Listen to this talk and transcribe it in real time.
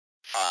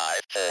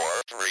Five,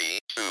 four, three,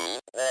 two,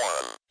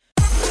 one.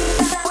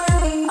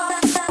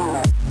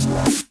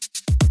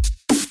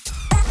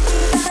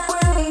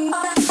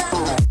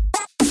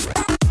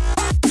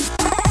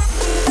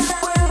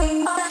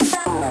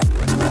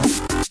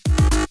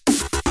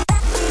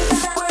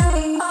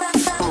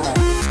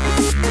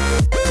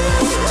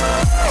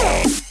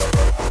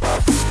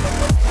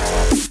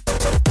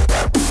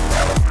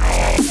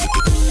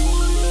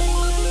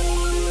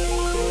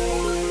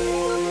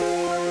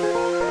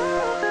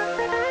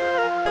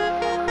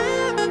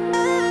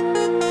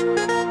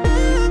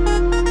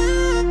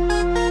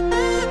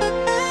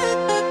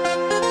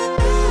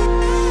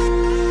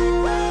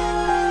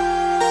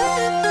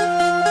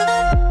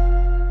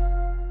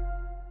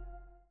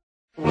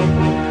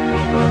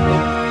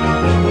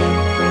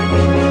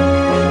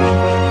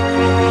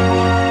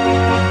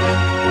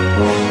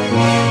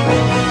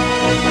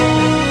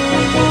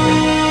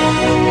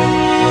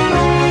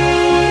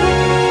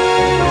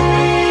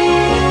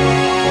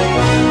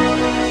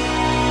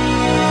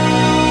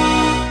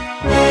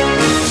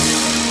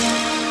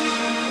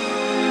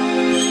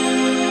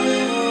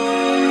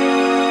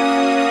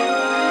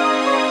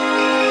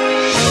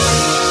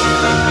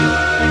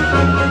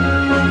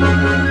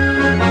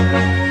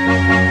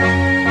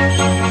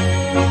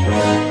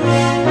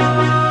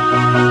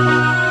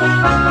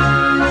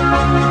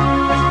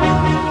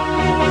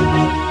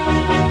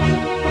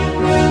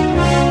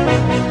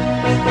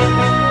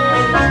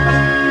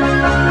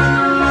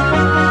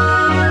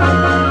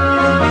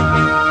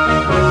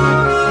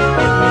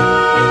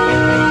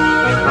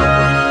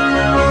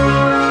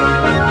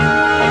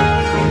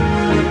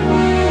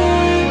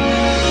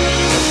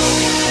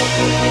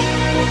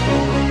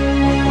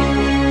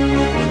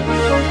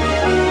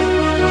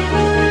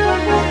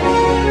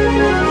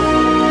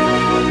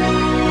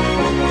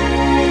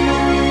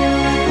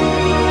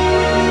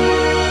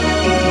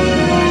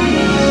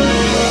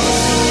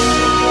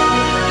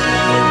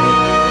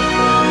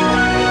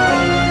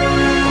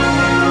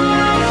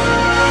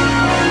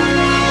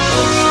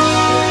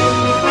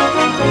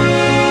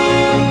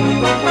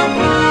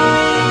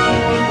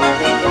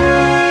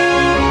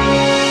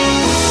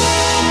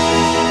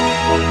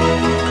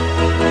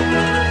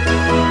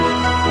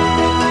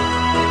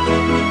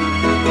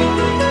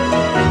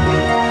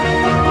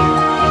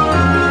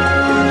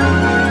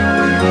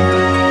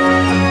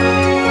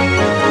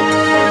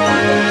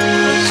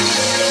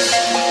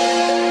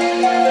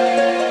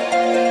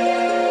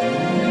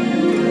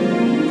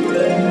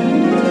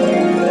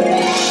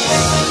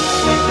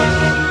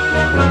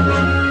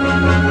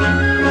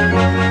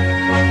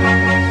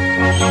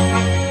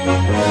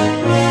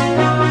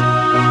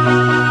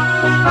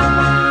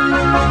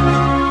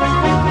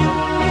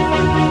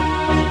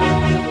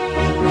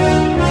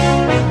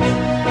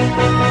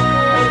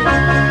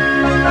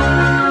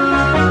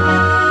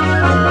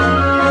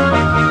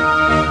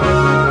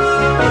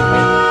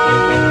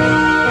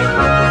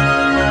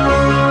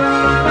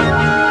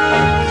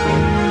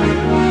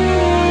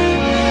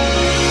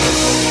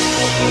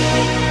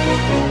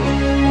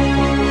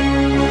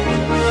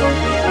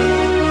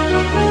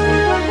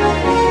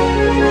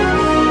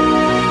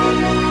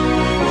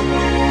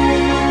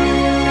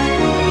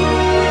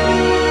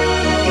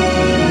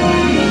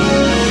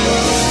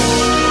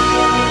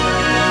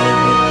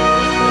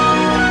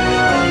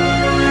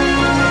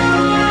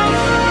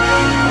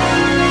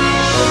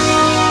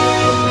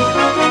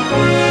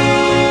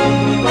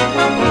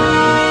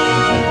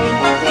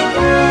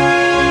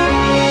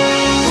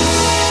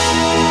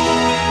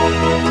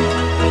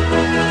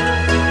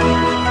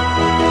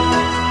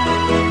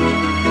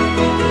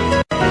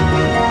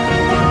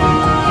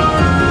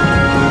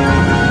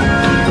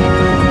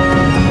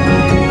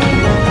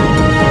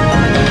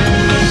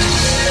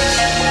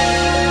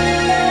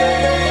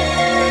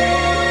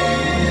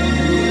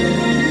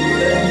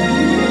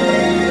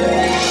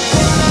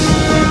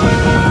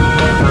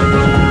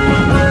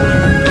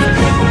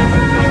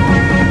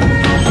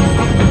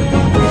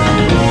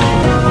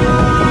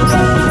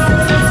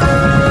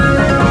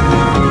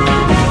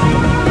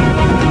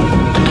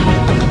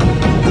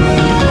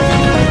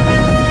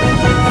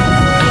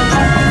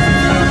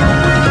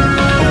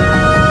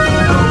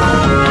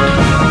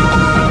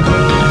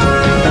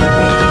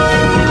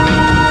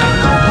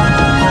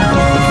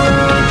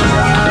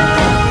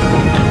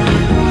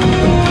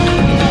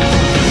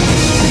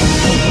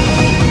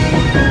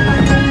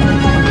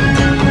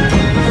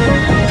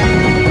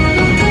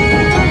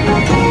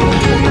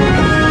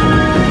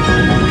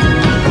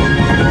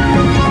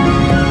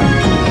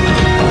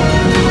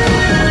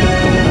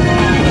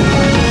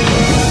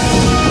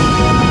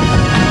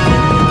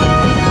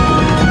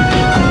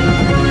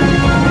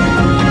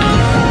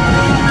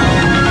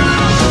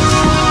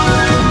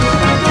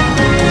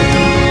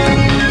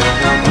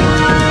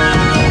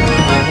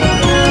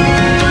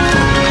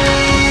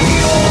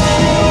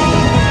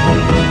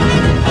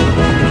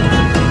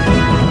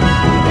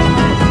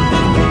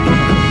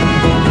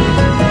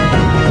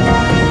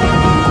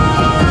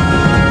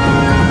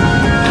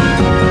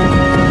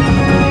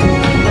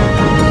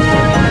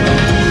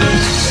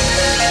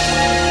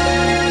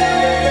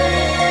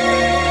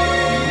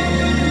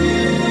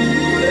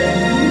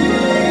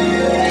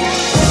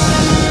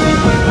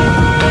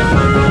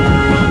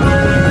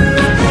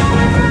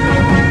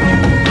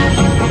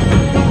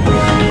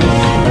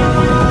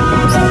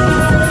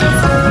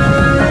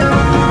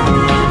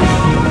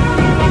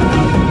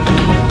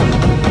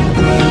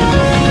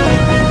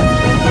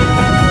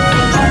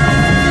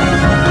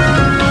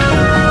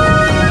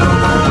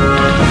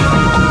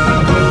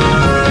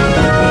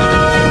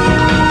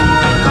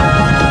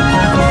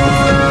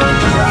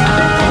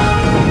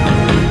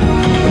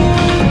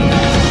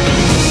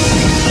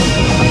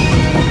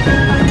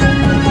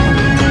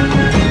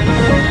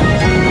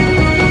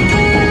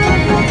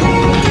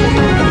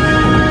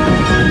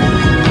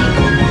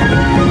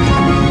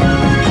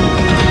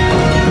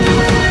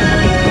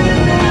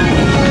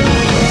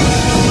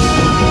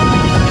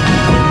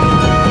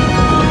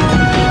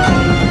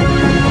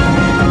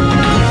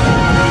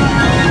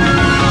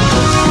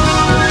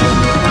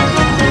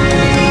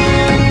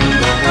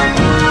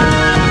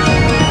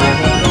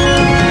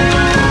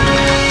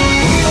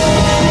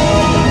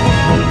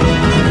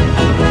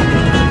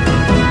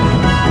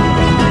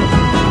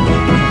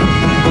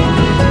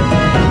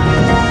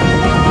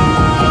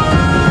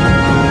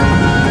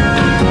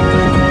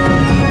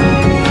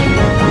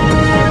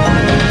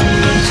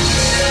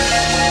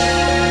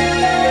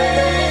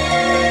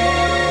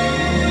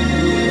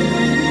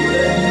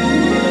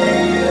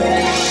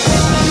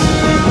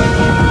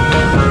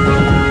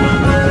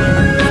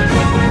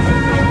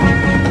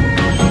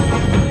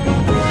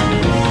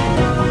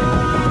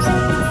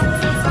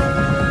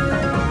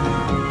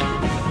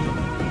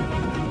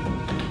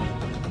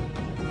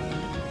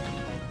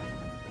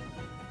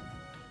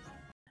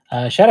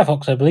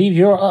 Shadowfox, I believe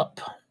you're up.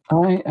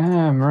 I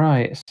am,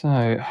 right. So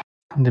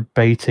I'm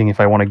debating if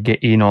I want to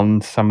get in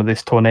on some of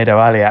this Tornado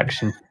Alley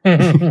action.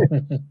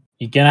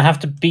 You're going to have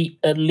to beat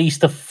at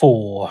least a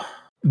 4.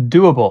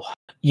 Doable.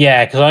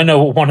 Yeah, because I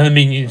know what one of the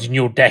minions in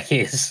your deck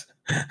is.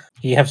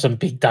 You have some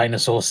big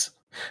dinosaurs.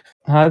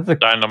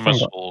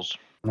 Dinosaurs.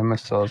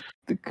 Dinosaurs.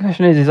 The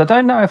question is I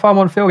don't know if I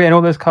want Phil getting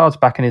all those cards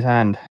back in his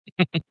hand.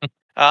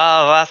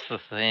 Oh, that's the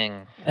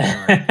thing.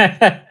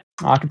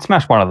 I could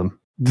smash one of them.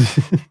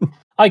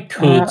 I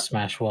could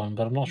smash one,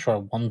 but I'm not sure I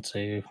want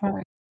to.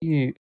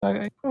 You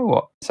know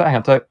what? So hang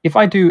on. So if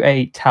I do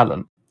a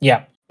talent,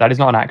 Yeah, that is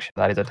not an action.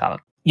 That is a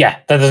talent. yeah,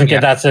 that doesn't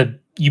get that's a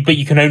you, but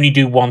you can only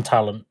do one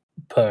talent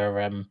per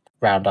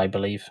round, I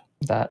believe.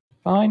 That's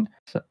fine.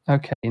 So,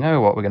 okay, you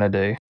know what we're gonna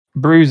do?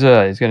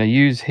 Bruiser is gonna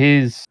use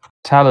his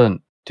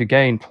talent to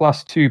gain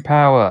 +2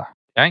 power.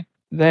 Okay.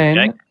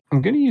 Then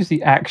I'm gonna use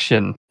the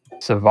action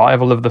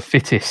Survival of the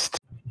Fittest.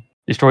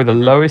 Destroy the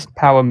lowest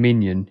power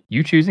minion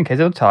you choose in case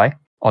of a tie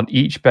on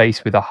each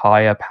base with a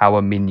higher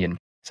power minion.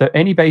 So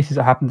any bases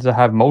that happen to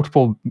have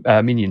multiple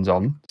minions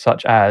on,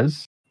 such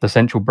as the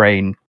Central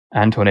Brain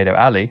and Tornado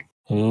Alley.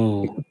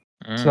 Ooh.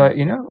 So,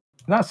 you know,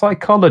 that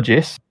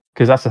Psychologist,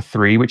 because that's a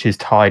 3, which is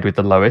tied with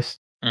the lowest.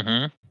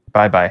 Mm-hmm.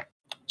 Bye-bye.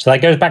 So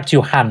that goes back to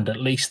your hand,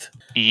 at least.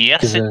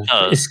 Yes, it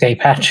does.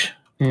 Escape hatch.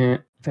 Yeah,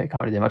 I can't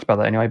really do much about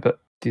that anyway, but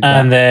do that.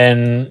 And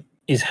then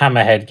is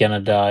Hammerhead going to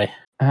die?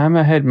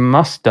 Hammerhead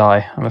must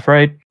die, I'm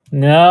afraid.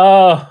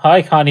 No,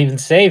 I can't even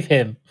save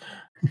him.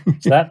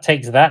 So that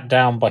takes that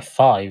down by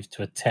 5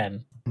 to a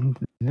 10.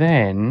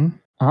 Then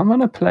I'm going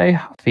to play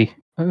Huffy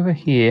over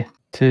here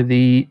to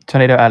the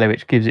Tornado Alley,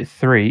 which gives it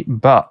 3,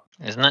 but...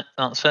 Isn't it?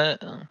 That's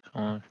it?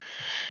 I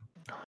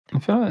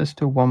feel like there's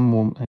still one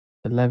more.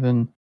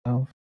 11,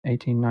 12,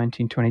 18,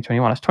 19, 20,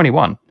 21. That's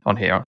 21 on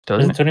here. Still,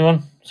 Is it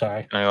 21?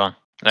 Sorry. 21.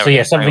 So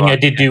yeah, something I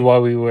did do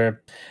while we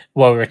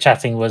were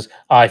chatting was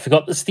I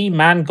forgot the Steam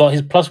Man got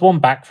his +1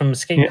 back from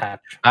Escape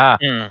Hatch.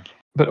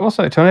 But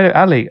also, Tornado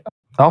Alley,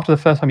 after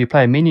the first time you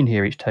play a minion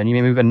here each turn, you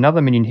may move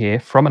another minion here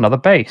from another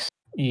base.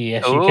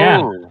 Yes, you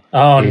can.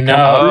 Oh,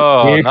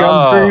 here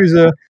comes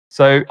Bruiser.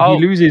 So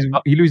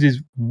he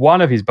loses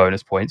one of his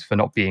bonus points for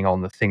not being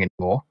on the thing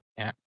anymore.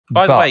 Yeah.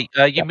 By the way,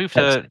 you moved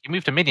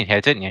a minion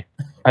here, didn't you?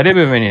 I did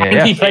move a minion here.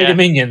 And he played a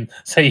minion,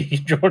 so you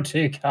draw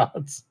 2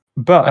 cards.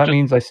 But that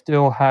means I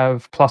still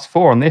have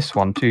 +4 on this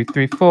one. 2,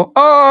 3, 4.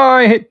 Oh,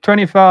 I hit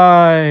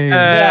 25.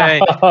 Hey.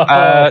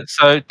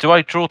 So do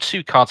I draw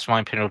 2 cards from my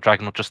Imperial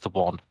Dragon or just the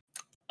 1?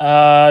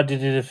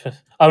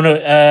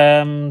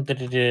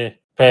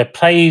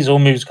 Plays or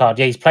moves a card.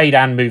 Yeah, he's played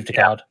and moved a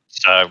card.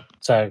 So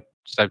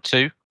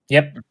 2.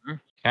 Yep.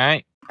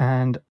 Okay.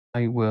 And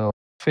I will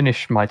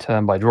finish my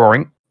turn by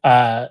drawing.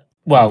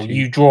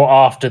 You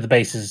draw after the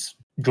bases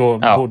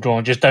drawn.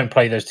 Just don't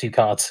play those 2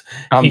 cards.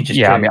 I'm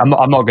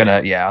not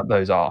gonna. Yeah,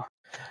 those are.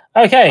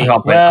 Okay. I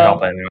can't play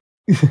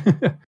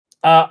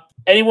anyway.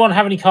 Anyone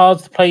have any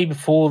cards to play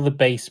before the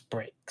base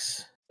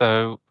breaks?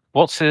 So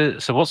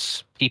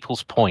what's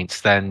people's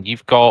points then?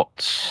 You've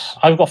got.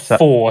 I've got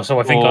 4, so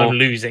I think I'm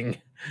losing.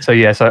 So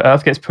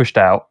Earth gets pushed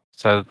out.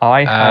 So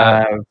I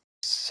have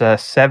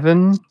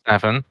 7.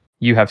 7.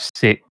 You have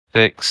 6.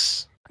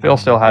 6. Phil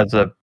still has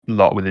a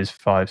lot with his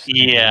 5.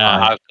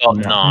 Yeah, I've got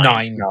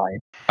 9.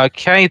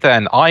 Okay,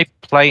 then I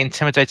play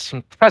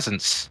Intimidating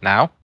Presence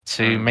now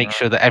to make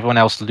sure that everyone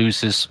else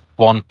loses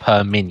 1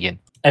 per minion.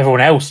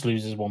 Everyone else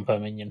loses 1 per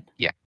minion?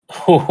 Yeah.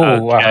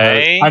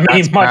 Okay. I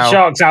mean, my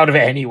shark's out of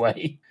it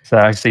anyway.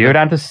 So you're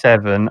down to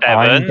 7.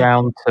 I'm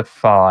down to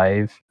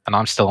 5. And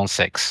I'm still on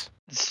 6.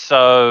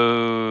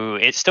 So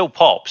it still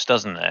pops,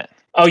 doesn't it?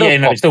 Oh,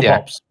 it still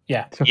pops.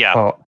 Yeah.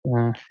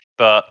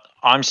 But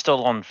I'm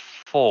still on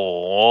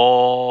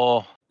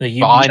 4. But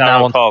I'm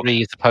now on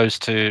 3 as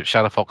opposed to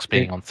Shadowfox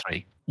being on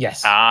 3.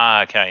 Yes.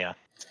 Okay, yeah.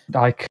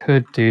 I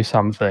could do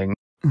something.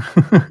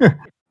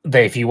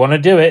 If you want to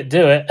do it,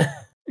 do it.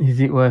 Is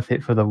it worth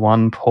it for the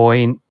 1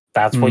 point?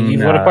 That's what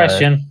you've got to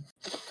question.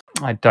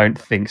 I don't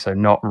think so.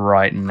 Not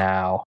right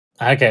now.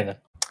 Okay, then.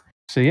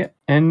 So, yeah,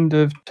 end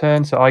of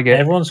turn. So I get...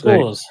 Everyone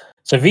scores.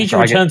 So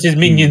Vijay returns his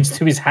minions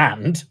to his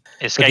hand.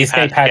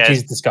 Escape hatch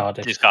is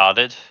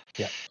discarded.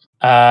 Yeah.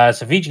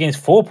 So Vijay gains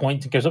 4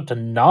 points. It goes up to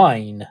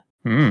 9.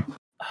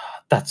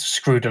 That's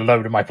screwed a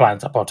load of my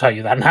plans up, I'll tell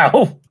you that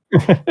now.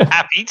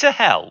 Happy to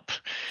help.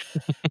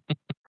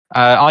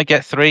 I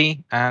get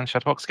 3 and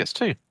Shadowfox gets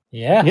 2.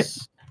 Yes. Yep.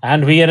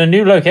 And we get a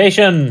new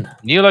location.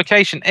 New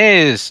location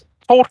is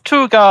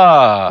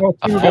Tortuga.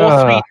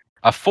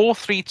 A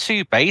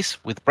 4-3-2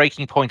 base with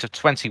breaking point of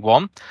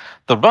 21.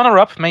 The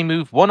runner-up may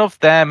move one of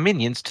their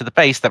minions to the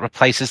base that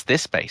replaces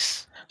this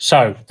base.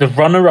 So the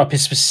runner-up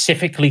is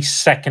specifically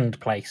second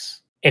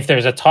place. If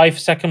there's a tie for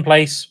second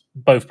place,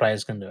 both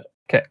players can do it.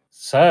 Okay.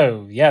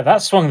 So, yeah,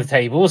 that swung the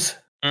tables.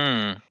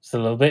 Just a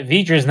little bit.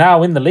 Vidra is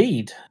now in the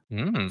lead,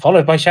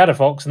 followed by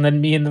Shadowfox, and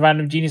then me and the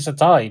Random Genius are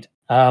tied.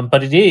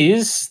 But it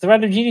is the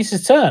Random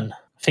Genius's turn.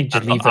 I think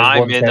just leave those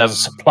I'm in a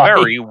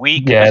very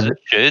weak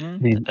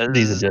position.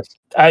 These are just...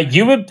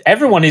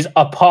 everyone is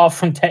apart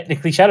from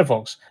technically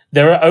Shadowfox.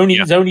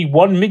 There's only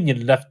 1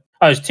 minion left.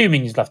 there's 2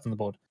 minions left on the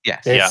board.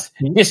 Yes. There's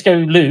Disco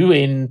Lou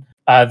in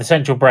the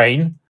central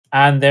brain,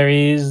 and there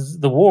is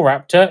the War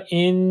Raptor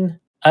in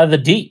the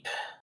deep.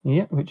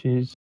 Yeah, which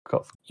is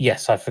got.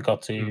 Yes, I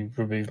forgot to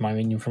remove my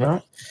minion from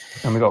it.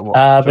 And we got what?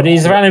 But it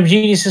is the Random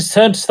Genius's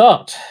turn to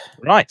start.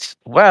 Right.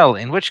 Well,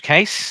 in which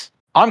case,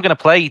 I'm going to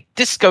play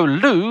Disco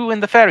Lou in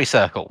the Fairy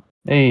Circle.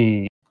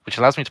 Hey. Which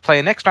allows me to play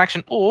an extra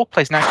action or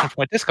place an action from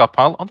my discard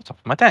pile on the top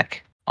of my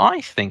deck.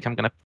 I think I'm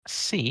going to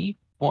see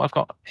what I've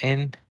got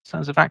in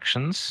terms of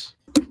actions.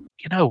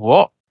 You know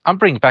what? I'm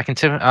going to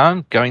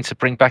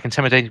bring back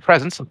Intimidating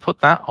Presence and put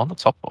that on the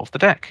top of the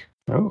deck.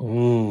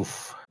 Oh.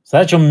 So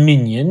that's your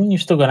minion.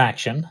 You've still got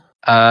action.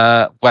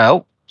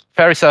 Well,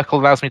 Fairy Circle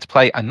allows me to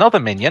play another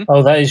minion.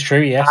 Oh, that is true,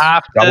 yes.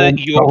 After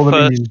your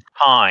first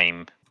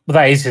time. Well,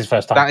 that is his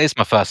first time. That is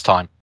my first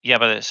time. Yeah,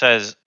 but it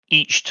says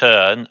each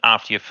turn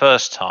after your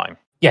first time.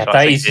 Yeah, so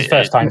that is his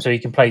first time, so he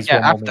can play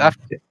one more minion.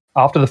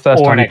 After the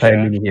first time, you play a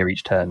minion here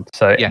each turn.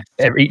 So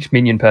each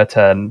minion per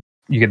turn,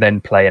 you can then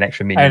play an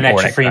extra minion. An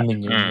extra free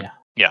minion,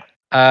 yeah.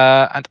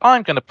 And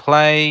I'm going to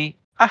play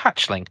a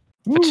Hatchling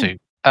for 2.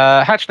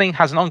 Hatchling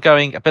has an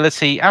ongoing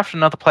ability. After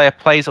another player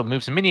plays or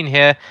moves a minion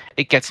here,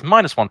 it gets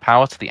 -1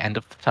 power to the end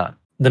of the turn.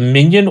 The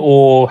minion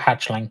or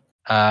Hatchling?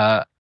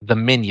 The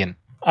minion.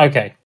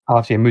 Okay.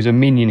 After you moves a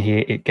minion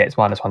here, it gets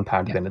 -1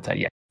 power to the end of the turn.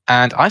 Yeah.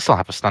 And I still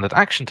have a standard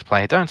action to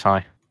play, don't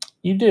I?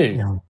 You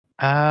do.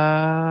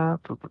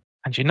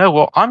 And you know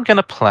what? I'm going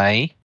to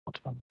play. What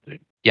do I do?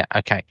 Yeah.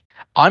 Okay.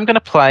 I'm going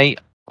to play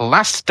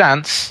Last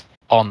Dance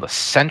on the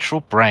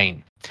central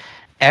brain.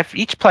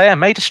 Each player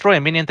may destroy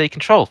a minion they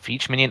control. For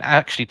each minion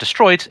actually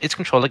destroyed, its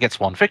controller gets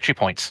 1 victory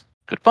point.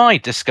 Goodbye,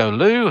 Disco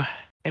Lou.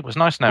 It was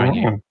nice knowing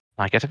you.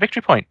 I get a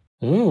victory point.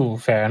 Ooh,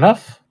 fair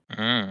enough.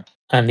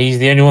 And he's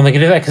the only one that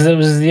can do that because it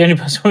was the only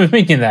person with a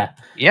minion there.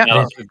 Yeah.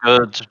 That's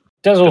good.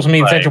 Does also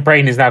mean central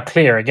brain is now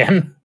clear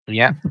again.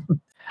 Yeah.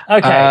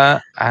 Okay.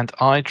 And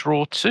I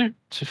draw 2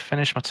 to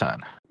finish my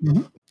turn.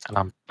 And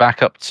I'm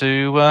back up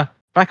to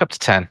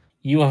 10.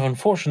 You have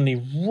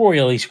unfortunately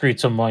royally screwed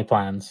some of my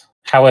plans.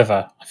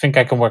 However, I think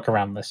I can work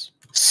around this.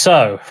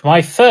 So,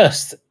 my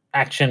first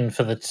action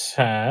for the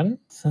turn,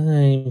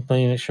 play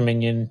an extra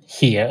minion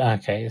here.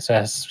 Okay, so it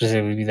has to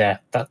specifically be there.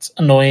 That's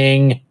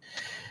annoying,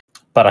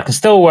 but I can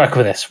still work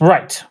with this.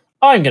 Right,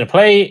 I'm going to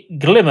play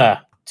Glimmer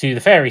to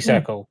the Fairy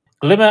Circle.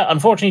 Glimmer,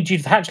 unfortunately, due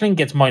to the Hatchling,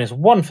 gets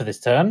 -1 for this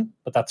turn,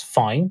 but that's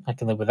fine. I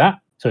can live with that.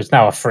 So it's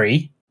now a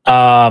free.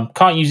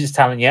 Can't use its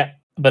talent yet,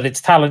 but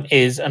its talent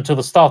is until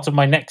the start of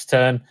my next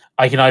turn,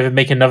 I can either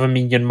make another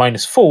minion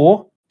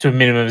 -4 to a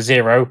minimum of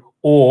 0,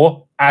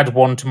 or add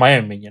 1 to my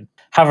own minion.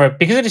 However,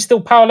 because it is still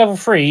power level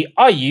 3,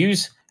 I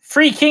use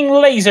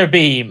Freaking Laser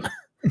Beam.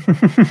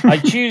 I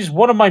choose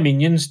one of my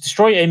minions,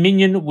 destroy a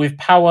minion with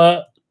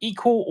power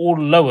equal or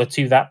lower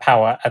to that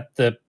power at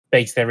the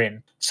base they're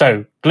in.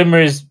 So, Glimmer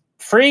is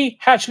 3,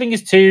 Hatchling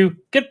is 2.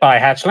 Goodbye,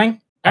 Hatchling.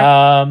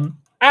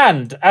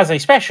 And as a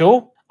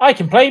special, I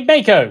can play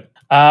Mako.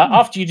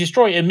 After you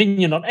destroy a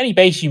minion on any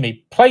base, you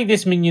may play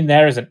this minion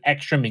there as an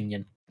extra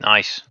minion.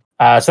 Nice.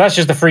 So that's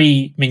just a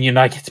free minion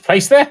I get to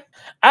place there.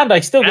 And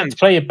I still get to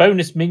play a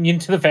bonus minion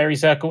to the Fairy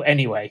Circle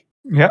anyway.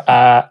 Yeah.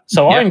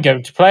 I'm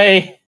going to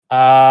play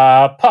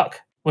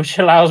Puck, which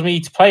allows me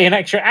to play an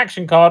extra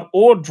action card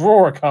or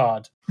draw a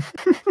card.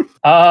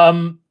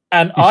 And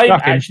I'm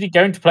actually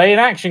going to play an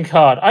action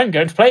card. I'm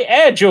going to play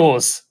Air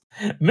Jaws.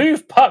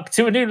 Move Puck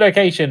to a new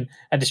location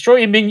and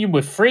destroy a minion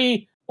with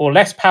 3 or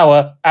less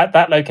power at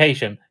that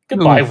location.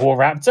 Goodbye, War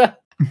Raptor.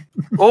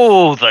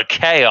 Oh, the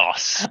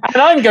chaos.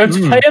 And I'm going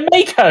to play a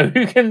Mako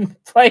who can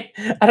play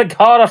at a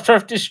card after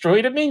I've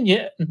destroyed a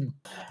minion.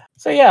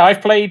 So yeah,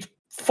 I've played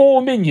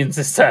 4 minions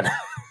this turn.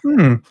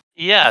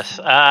 Yes,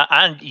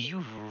 and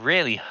you've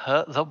really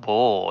hurt the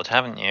board,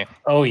 haven't you?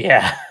 Oh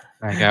yeah.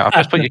 There you go. I've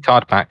just put your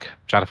card back,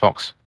 Shadow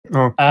Fox.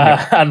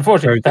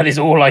 Unfortunately, that is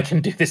all I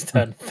can do this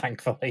turn,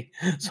 thankfully.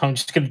 So I'm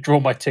just going to draw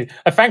my 2.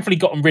 I've thankfully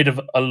gotten rid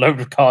of a load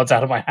of cards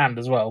out of my hand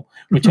as well,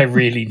 which I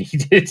really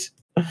needed.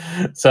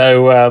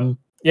 So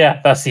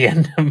yeah, that's the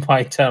end of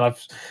my turn.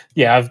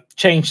 I've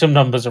changed some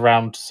numbers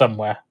around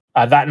somewhere.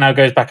 That now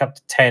goes back up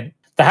to 10.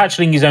 The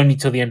Hatchling is only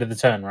till the end of the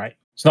turn, right?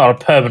 It's not a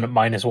permanent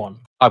 -1.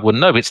 I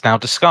wouldn't know. It's now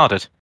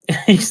discarded.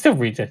 You still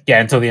read it, yeah,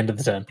 until the end of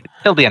the turn.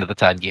 Till the end of the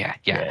turn, yeah.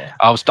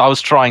 I was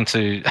trying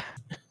to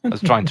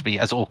be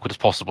as awkward as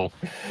possible.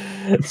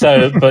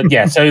 So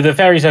the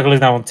Fairy Circle is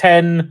now on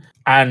 10,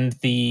 and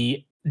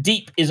the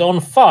Deep is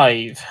on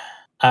 5,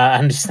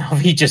 and it's now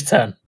Vijay's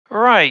turn.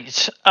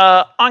 Right,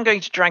 I'm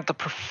going to drag the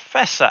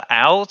Professor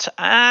out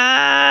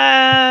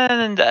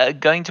and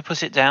going to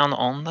put it down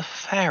on the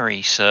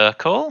Fairy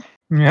Circle.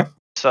 Yeah.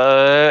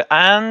 So,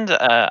 and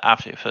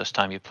after the first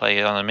time you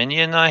play on a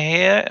minion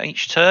here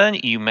each turn,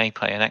 you may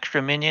play an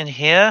extra minion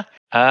here.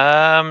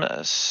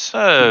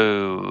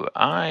 So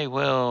I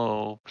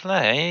will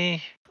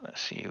play.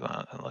 Let's see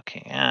what I'm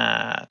looking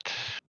at.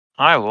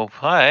 I will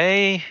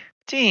play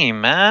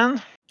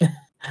D-Man.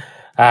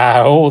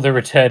 All the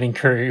returning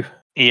crew.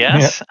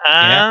 Yes,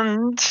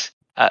 and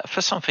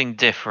for something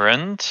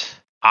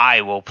different,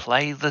 I will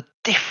play the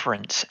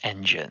Difference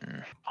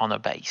Engine on a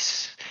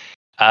base.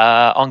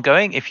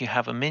 Ongoing, if you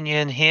have a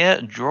minion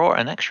here, draw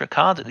an extra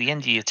card at the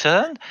end of your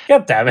turn.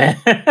 God damn it.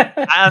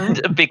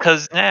 And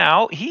because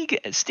now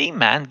Steam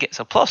Man gets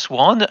a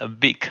 +1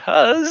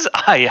 because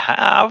I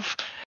have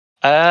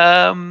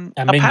a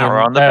power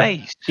on the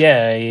base.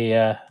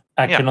 Yeah,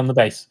 action on the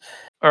base.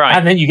 All right.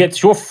 And then you get to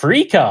draw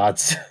 3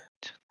 cards.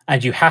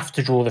 And you have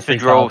to draw the 3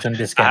 cards and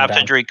discard down. I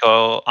have to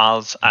draw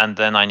cards, and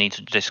then I need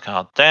to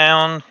discard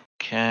down.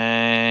 Okay.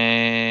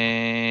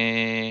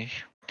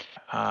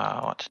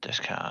 What to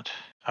discard?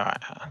 All right,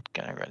 I'm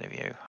getting rid of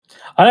you.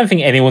 I don't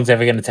think anyone's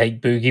ever going to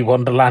take Boogie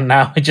Wonderland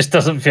now. It just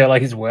doesn't feel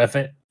like it's worth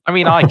it. I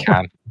mean, I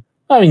can.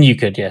 I mean, you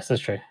could, yes,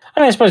 that's true. I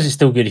mean, I suppose it's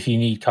still good if you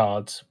need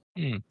cards.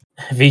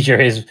 Vija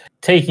is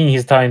taking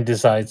his time to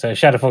decide. So,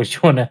 Shadowfox, do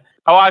you want to?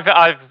 Oh, I've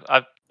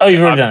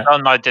you've already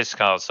done my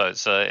discard, so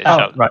it's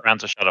round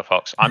to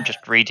Shadowfox. I'm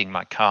just reading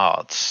my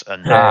cards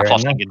and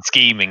plotting and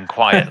scheming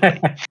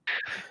quietly.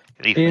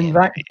 In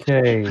that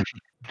case,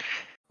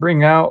 we're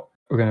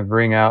going to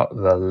bring out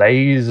the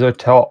Laser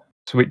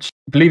Tops, which,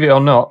 believe it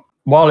or not,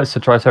 while it's a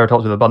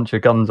Triceratops with a bunch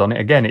of guns on it,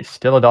 again, it's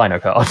still a Dino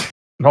card,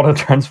 not a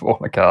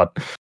Transformer card.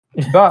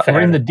 But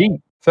we're in the deep.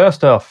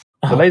 First off,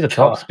 the Laser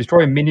Tops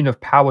destroy a minion of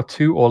power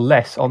 2 or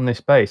less on this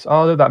base.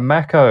 Oh, look, that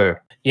Mako.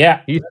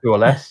 Yeah. He's 2 or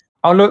less.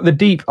 Oh, look, the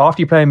deep.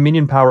 After you play a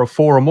minion power of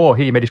 4 or more,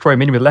 here you may destroy a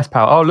minion with less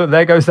power. Oh, look,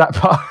 there goes that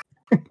part.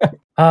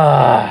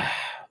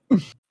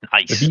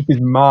 Nice. The deep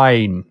is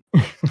mine.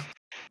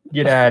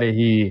 Get out of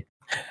here.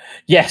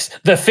 Yes,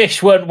 the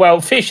fish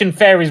and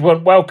fairies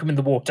weren't welcome in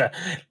the water.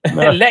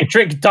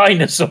 Electric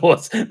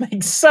dinosaurs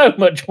makes so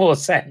much more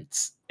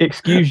sense.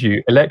 Excuse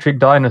you, electric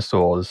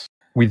dinosaurs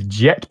with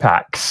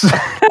jetpacks.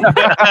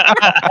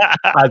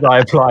 As I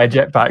apply a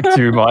jetpack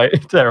to my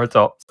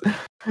Ceratops.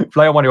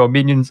 Play on one of your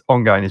minions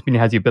ongoing. This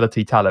minion has the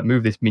ability talent.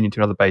 Move this minion to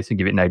another base and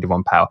give it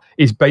 -1 power.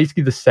 It's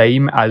basically the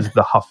same as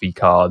the Huffy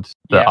card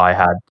that I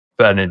had,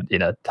 but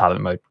in a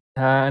talent mode.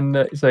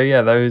 And so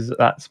yeah,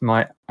 that's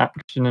my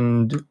action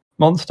and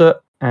monster,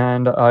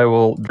 and I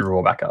will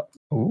draw back up.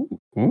 Ooh.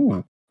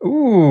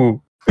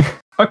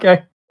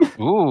 Okay.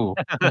 Ooh.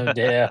 Oh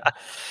dear.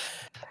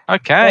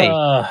 Okay.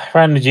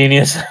 Random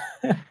genius.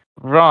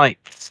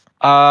 Right.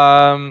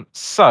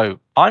 So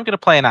I'm going to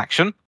play an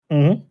action.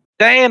 Mm-hmm.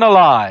 Staying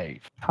alive.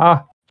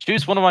 Huh.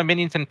 Choose one of my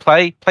minions in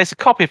play. Place a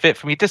copy of it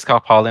from your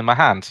discard pile in my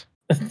hand.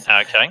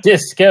 Okay.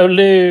 Disco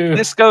Lou.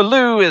 Disco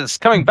Lou is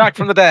coming back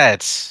from the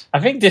dead. I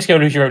think Disco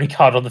Lou's your only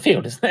card on the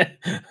field, isn't it?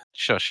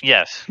 Shush.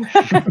 Yes.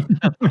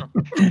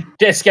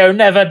 Disco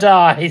never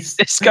dies.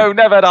 Disco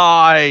never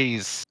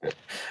dies.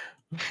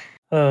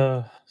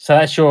 So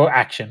that's your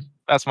action.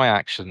 That's my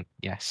action.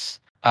 Yes.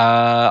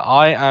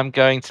 I am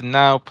going to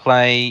now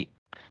play.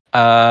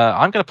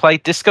 I'm going to play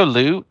Disco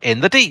Lou in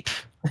the deep.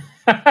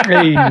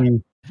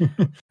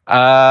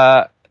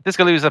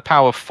 Disco Lou is a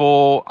power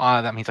 4.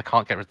 That means I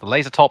can't get rid of the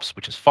Laser Tops,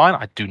 which is fine.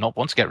 I do not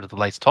want to get rid of the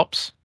Laser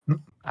Tops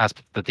as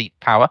the deep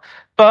power,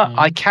 but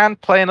I can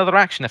play another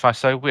action if I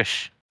so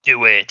wish.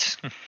 Do it.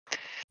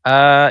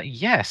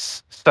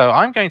 Yes. So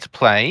I'm going to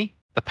play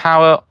the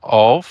power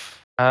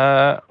of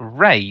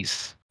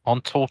Raise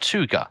on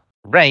Tortuga.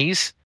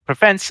 Raise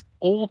prevents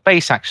all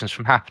base actions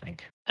from happening.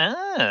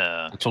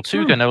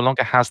 Tortuga no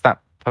longer has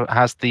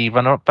the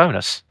runner-up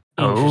bonus.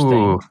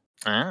 Interesting.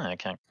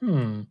 Okay.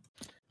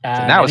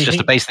 So now it's just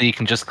a base that you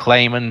can just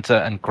claim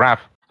and grab.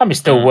 I mean, it's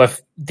still worth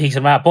a decent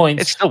amount of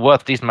points. It's still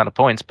worth a decent amount of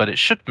points, but it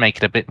should make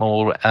it a bit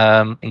more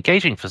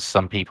engaging for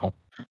some people.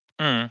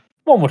 One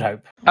would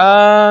hope.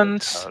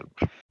 And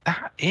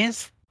that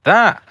is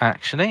that,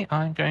 actually.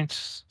 I'm going to...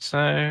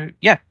 So,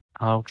 yeah,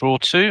 I'll draw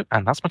 2,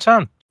 and that's my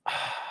turn.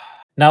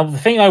 Now, the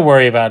thing I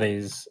worry about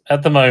is,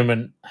 at the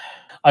moment,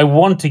 I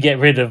want to get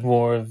rid of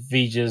more of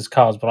Vija's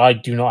cards, but I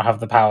do not have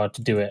the power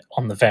to do it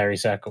on the Fairy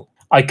Circle.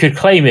 I could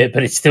claim it,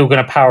 but it's still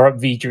going to power up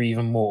Vija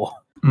even more.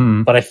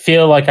 But I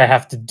feel like I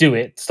have to do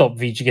it to stop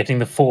Vija getting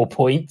the 4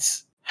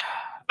 points.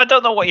 I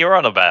don't know what you're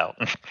on about.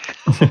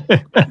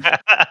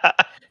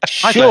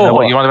 I don't know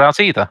what you're on about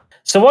either.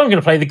 So I'm going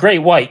to play the Great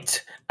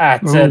White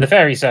at the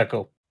Fairy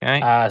Circle. Okay.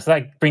 So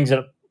that brings it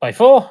up by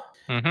 4.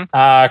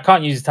 I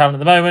can't use the talent at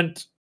the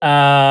moment.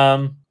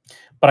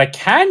 But I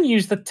can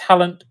use the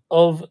talent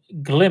of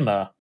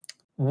Glimmer,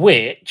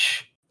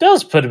 which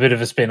does put a bit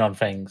of a spin on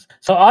things.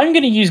 So I'm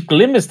going to use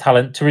Glimmer's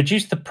talent to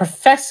reduce the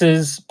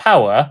Professor's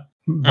power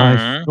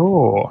by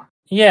 4.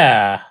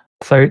 Yeah.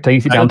 So it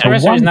takes it down to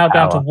 1. The is now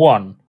down to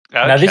 1.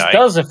 Okay. Now this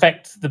does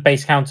affect the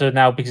base counter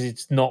now because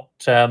it's not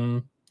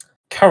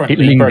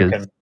currently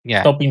broken. Yeah.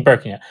 It's not been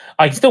broken yet.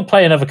 I can still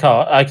play another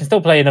card. I can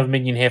still play another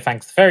minion here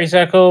thanks to Fairy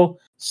Circle.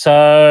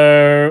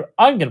 So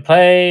I'm going to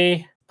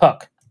play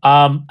Puck.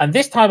 And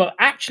this time I'm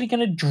actually going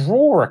to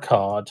draw a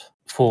card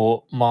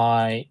for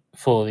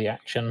the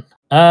action.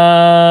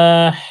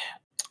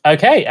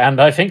 Okay,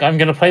 and I think I'm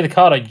going to play the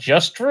card I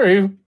just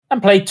drew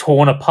and play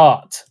Torn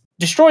Apart.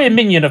 Destroy a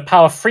minion of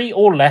power 3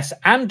 or less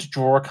and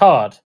draw a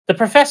card. The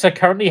Professor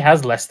currently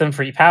has less than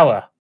 3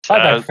 power.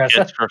 Bye,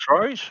 Professor.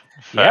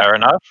 Fair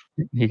enough.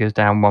 He goes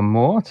down 1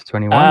 more to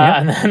 21.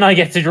 And then I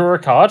get to draw a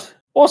card.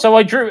 Also,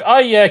 I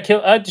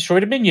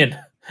destroyed a minion.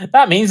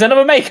 That means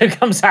another Mako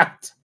comes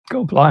out.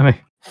 God blimey.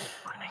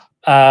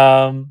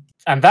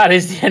 And that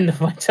is the end of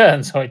my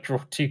turn, so I draw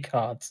 2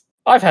 cards.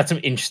 I've had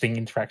some interesting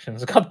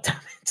interactions. God damn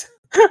it.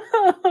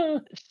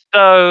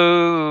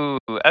 So,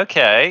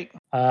 okay.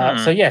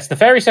 So yes, the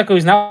fairy circle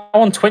is now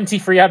on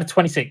 23 out of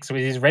 26, so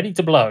it is ready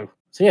to blow.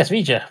 So yes,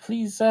 Vija,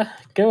 please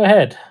go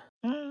ahead.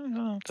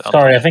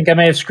 Sorry, I think I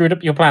may have screwed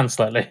up your plan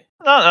slightly.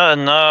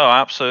 No,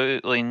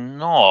 absolutely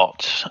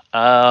not.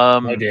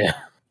 Oh dear.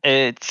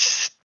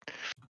 It's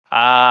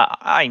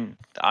I'm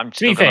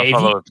still going to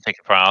follow a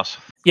particular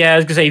path. Yeah, I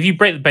was going to say, if you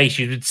break the base,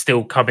 you would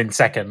still come in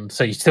second,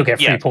 so you still get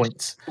 3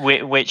 points.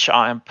 Which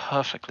I am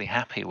perfectly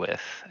happy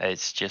with.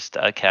 It's just,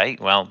 okay,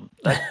 well,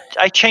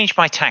 I changed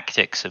my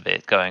tactics a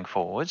bit going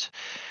forward.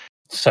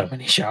 So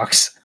many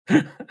sharks.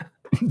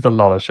 There's a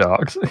lot of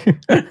sharks.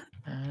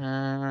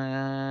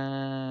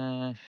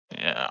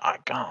 Yeah, I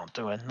can't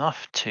do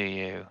enough to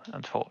you,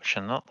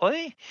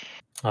 unfortunately.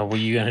 Oh, were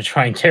you going to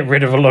try and get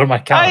rid of a lot of my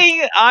cards?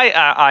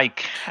 I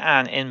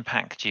can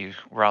impact you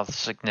rather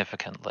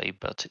significantly,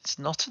 but it's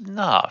not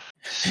enough.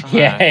 So,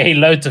 yay,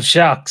 loads of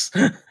sharks.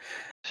 So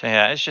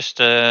yeah, it's just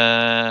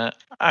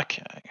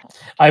okay.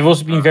 I've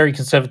also been very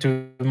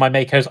conservative with my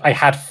Makos. I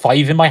had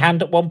 5 in my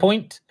hand at one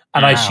point,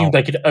 and I assumed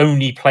I could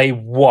only play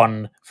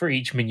 1 for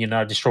each minion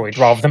I destroyed,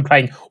 rather than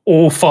playing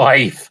all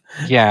 5.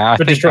 Yeah,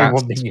 for destroying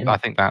 1 minion. I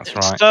think that's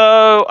right.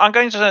 So I'm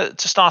going to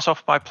start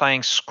off by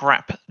playing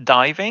Scrap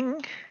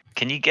Diving.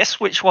 Can you guess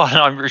which one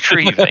I'm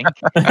retrieving?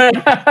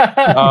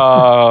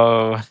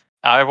 Oh,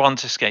 I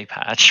want Escape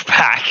Hatch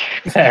back.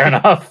 Fair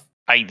enough.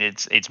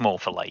 It's more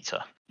for later.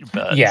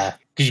 But yeah,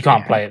 because you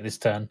can't play it this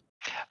turn.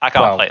 I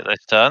can't play it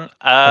this turn.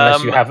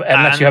 Unless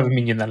you have a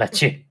minion that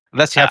lets you.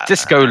 Unless you have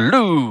Disco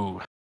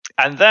Lou.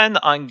 And then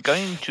I'm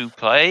going to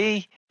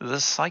play the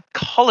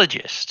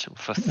Psychologist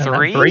for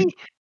 3,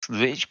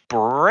 which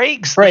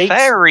breaks the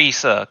fairy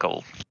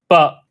circle.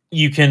 But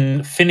you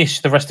can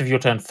finish the rest of your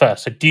turn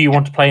first. So do you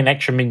want to play an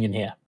extra minion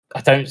here? I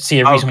don't see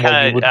a reason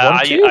why you would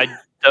want to. I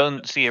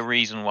don't see a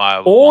reason why I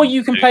would Or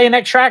you can play an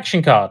extra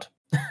action card.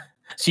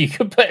 So you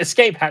could put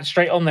Escape Hatch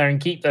straight on there and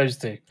keep those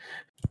 2.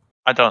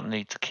 I don't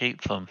need to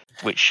keep them,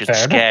 which should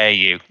scare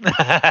you.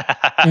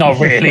 Not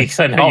really.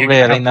 So no, not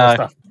really, no.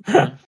 Stuff.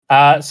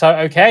 So,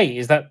 okay.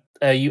 Is that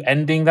you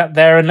ending that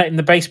there and letting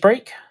the base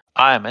break?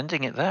 I am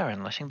ending it there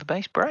and letting the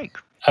base break.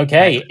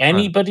 Okay. Excellent.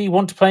 Anybody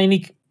want to play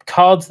any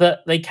cards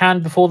that they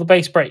can before the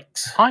base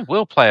breaks? I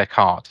will play a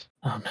card.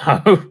 Oh,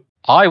 no.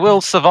 I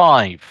will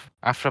survive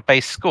after a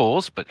base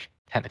scores, but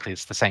technically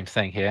it's the same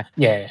thing here.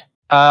 Yeah.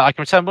 I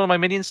can return one of my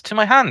minions to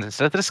my hand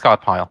instead of the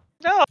discard pile.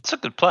 Oh, that's a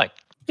good play.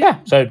 Yeah.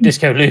 So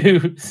Disco Lou.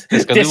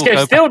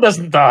 Disco still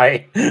doesn't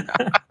die.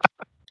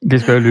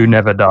 Disco Lou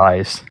never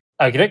dies.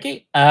 Okie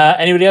dokie.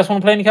 Anybody else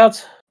want to play any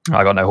cards?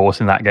 I got no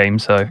horse in that game,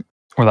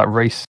 or that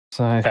race,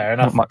 so fair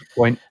enough. Not much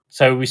point.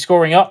 So we're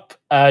scoring up.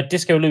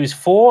 Disco Lou is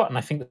 4, and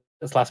I think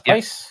that's last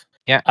place.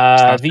 Yeah.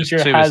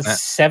 Vija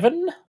has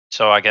 7.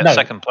 So I get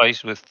second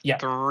place with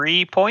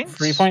 3 points.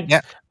 3 points.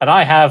 Yeah. And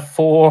I have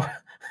 4,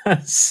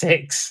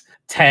 6,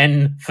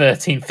 10,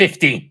 13,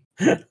 15.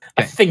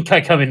 I think I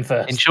come in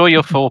first. Enjoy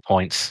your 4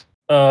 points.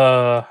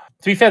 To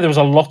be fair, there was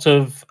a lot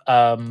of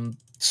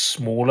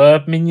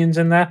smaller minions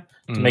in there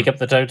to make up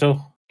the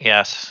total.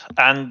 Yes.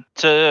 And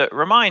to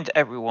remind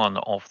everyone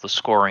of the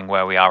scoring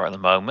where we are at the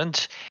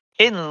moment,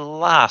 in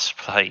last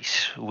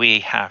place, we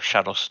have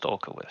Shadow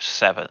Stalker with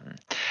 7.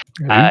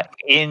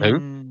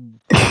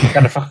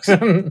 Shadow Fox.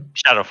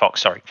 Shadow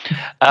Fox, sorry.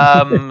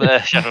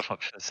 Shadow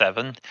Fox with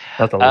 7.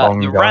 That's a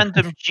long The go.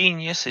 Random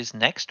Genius is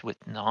next with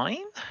 9.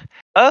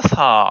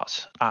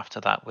 Earthheart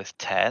after that with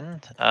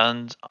 10.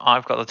 And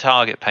I've got the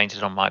target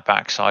painted on my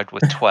backside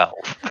with 12.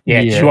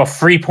 Yeah, you are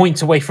 3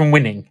 points away from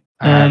winning.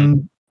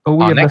 All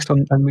we have left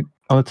on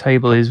the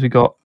table is we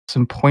got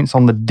some points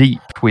on the deep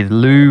with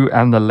Lou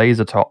and the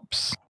laser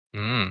tops.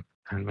 And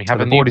we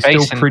have a new base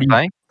still pretty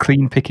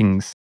clean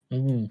pickings.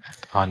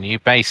 Our new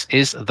base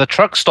is the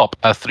Truck Stop,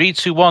 a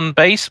 3-2-1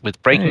 base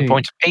with breaking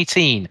point of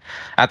 18.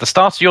 At the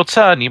start of your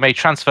turn, you may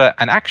transfer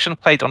an action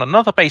played on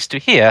another base to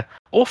here,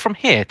 or from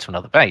here to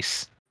another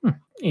base.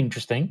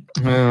 Interesting.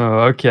 Oh,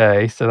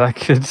 okay. So that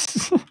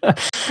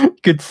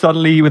could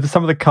suddenly, with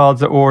some of the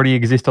cards that already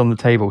exist on the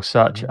table,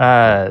 such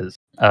as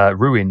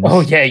Ruins.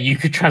 Oh yeah, you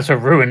could transfer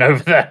Ruin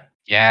over there.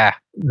 Yeah.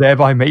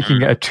 Thereby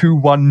making it a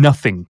 2-1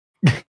 nothing.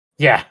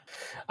 Yeah.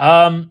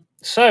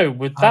 So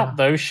with that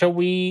though, shall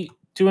we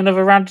do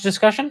another round of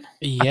discussion?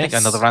 Yes. I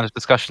think another round of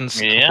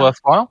discussions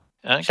worthwhile.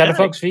 Okay. Shadow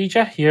Fox,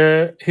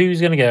 Vija,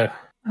 who's going to go?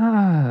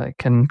 I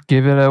can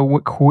give it a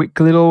quick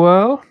little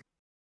whirl.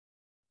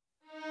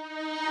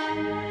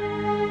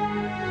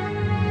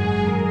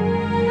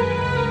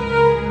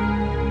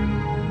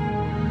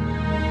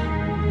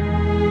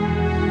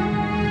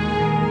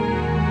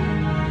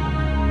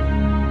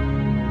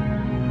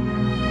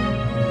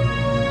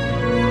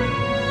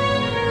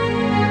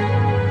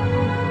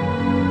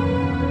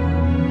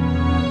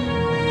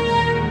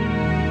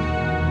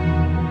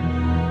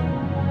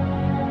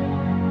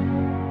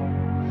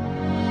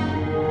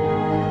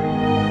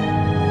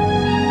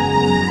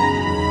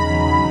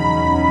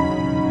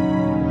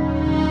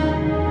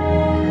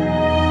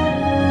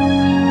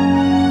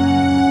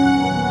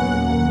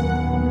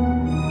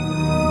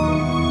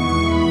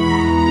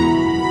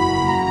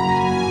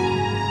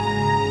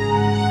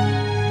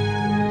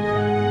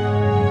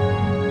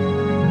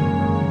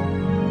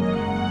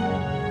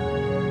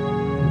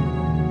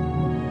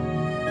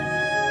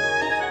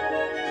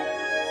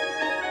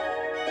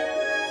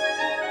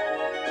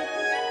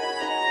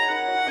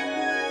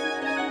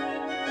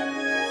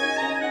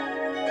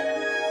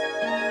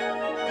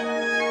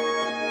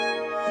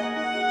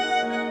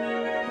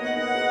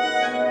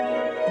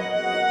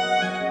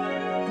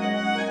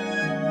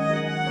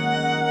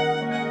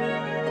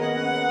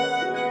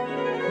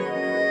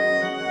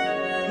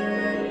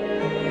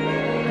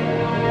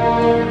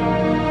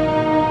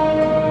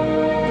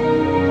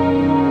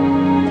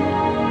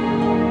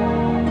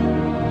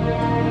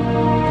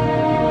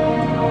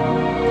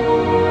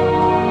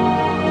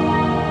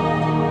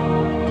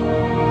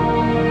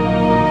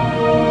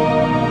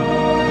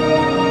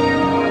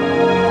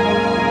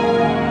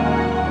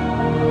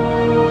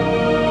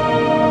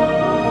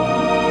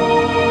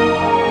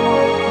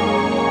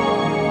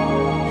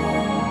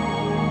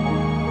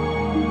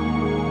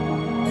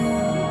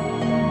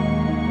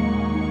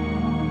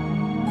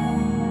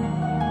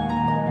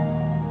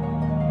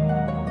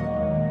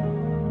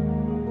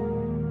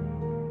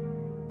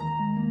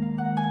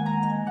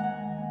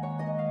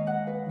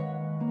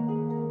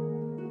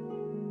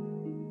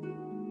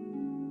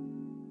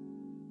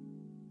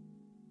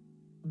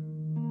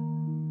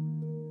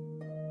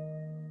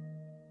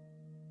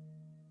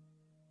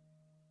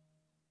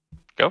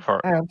 Go for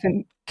it. I've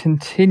been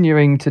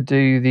continuing to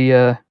do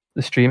the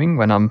streaming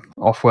when I'm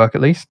off work,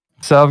 at least.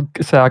 So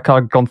I've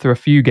kind of gone through a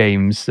few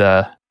games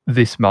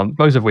this month,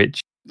 most of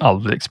which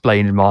I'll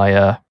explain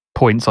my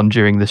points on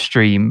during the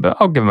stream, but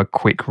I'll give them a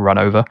quick run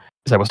over.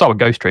 So we'll start with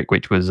Ghost Trick,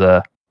 which was,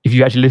 if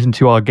you actually listen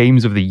to our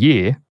games of the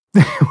year,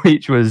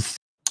 which was...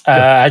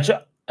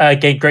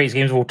 greatest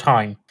games of all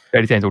time.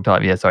 Greatest games of all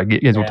time, yeah, sorry,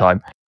 games of all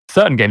time.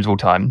 Certain games of all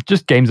time,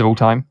 just games of all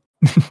time.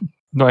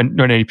 not in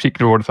any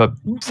particular order for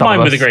some Mine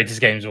of were us. the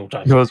greatest games of all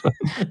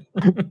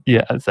time.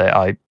 Yeah, I'd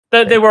say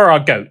They were our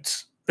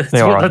goats. That's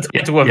what the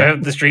title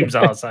of the streams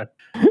are, so...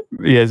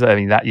 Yes, I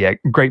mean,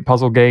 great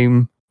puzzle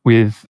game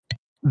with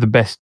the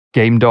best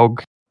game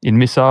dog in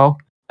Missile.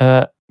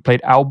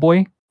 Played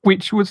Owlboy,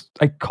 which was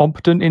a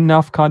competent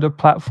enough kind of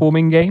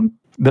platforming game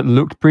that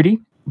looked pretty.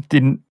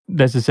 Didn't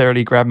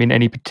necessarily grab me in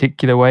any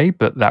particular way,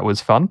 but that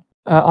was fun.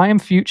 I Am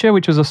Future,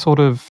 which was a sort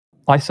of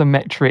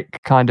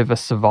isometric kind of a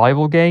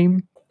survival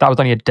game. That was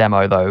only a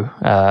demo, though.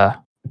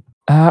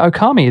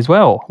 Okami as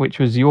well, which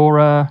was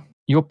your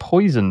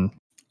Poison.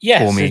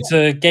 Yes, for me. It's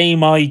a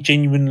game I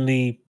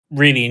genuinely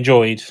really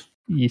enjoyed.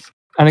 Yes,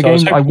 and a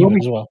game I will be.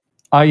 As well.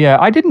 Yeah,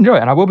 I did enjoy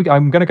it, and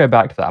I'm going to go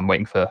back to that. I'm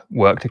waiting for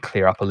work to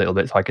clear up a little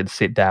bit so I could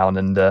sit down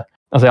and I'll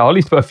at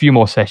least put a few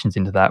more sessions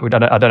into that.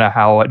 I don't know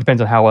how. It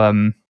depends on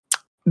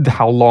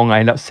how long I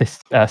end up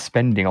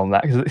spending on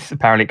that, because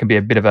apparently it can be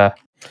a bit of a.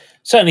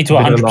 Certainly to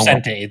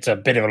 100%, it's a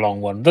bit of a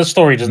long one. The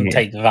story doesn't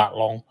take that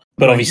long,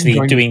 but obviously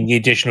doing the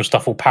additional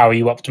stuff will power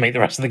you up to make the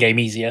rest of the game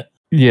easier.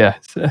 Yeah.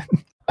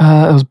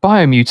 It was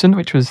Biomutant,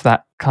 which was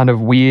that kind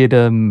of weird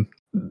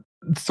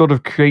sort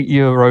of create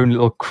your own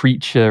little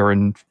creature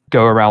and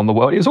go around the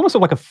world. It was almost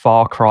like a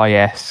Far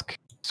Cry-esque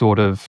sort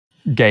of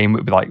game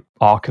with like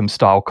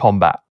Arkham-style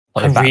combat.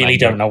 Like I really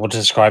don't know what to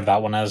describe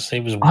that one as.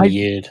 It was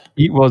weird.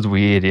 It was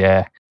weird,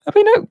 yeah. I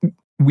mean, no,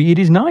 weird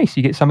is nice.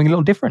 You get something a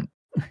little different.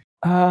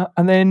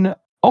 And then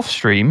off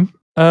stream,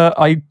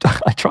 I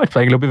tried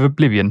playing a little bit of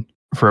Oblivion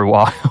for a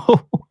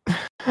while.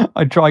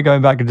 I tried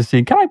going back and just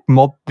seeing, can I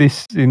mod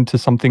this into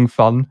something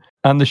fun?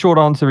 And the short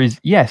answer is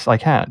yes, I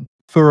can.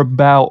 For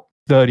about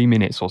 30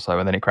 minutes or so,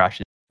 and then it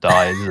crashes,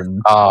 dies,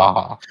 and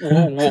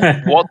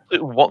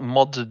what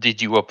mod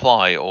did you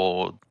apply,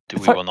 or do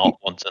we not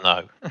want to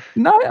know?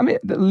 No, I mean,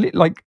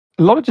 like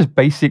a lot of just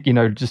basic,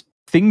 just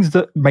things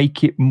that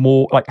make it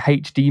more like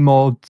HD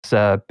mods,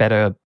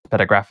 better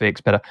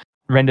graphics, better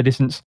render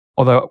distance.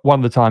 Although one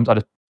of the times I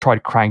just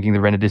tried cranking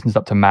the render distance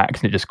up to max,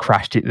 and it just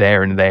crashed it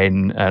there and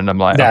then, and I'm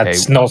like,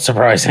 that's not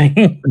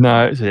surprising.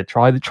 No, so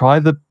try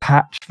the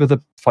patch for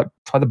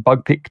try the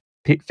bug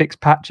fix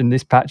patch and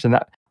this patch and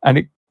that,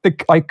 and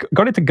I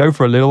got it to go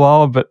for a little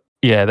while, but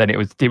yeah, then it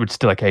would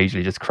still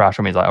occasionally just crash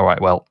on me. It's like, all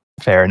right, well,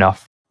 fair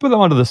enough. Put them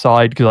onto the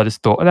side because I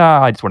just thought,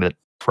 I just wanted to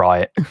try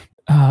it.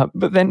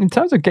 But then in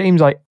terms of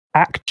games I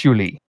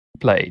actually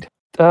played,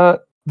 the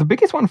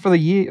biggest one for the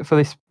year for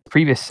this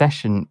previous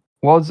session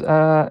was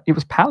it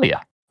was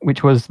Palia,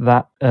 which was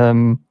that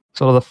sort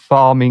of the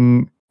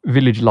farming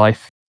village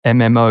life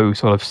MMO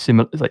sort of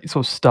similar, like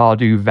sort of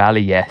Stardew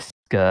Valley-esque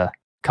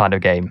kind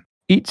of game.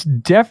 It's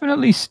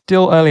definitely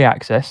still early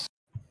access.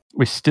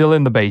 We're still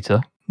in the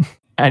beta,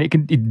 and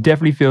it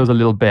definitely feels a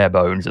little bare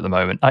bones at the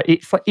moment.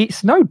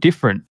 It's no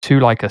different to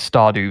like a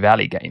Stardew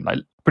Valley game. Like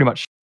pretty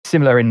much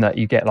similar in that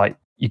you get like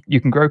you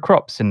can grow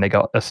crops, and they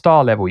got a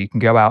star level. You can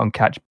go out and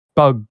catch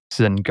bugs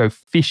and go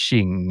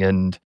fishing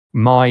and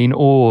mine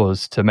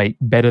ores to make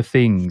better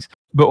things.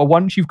 But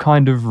once you've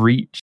kind of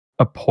reached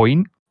a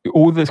point,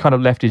 all that's kind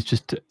of left is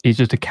just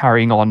a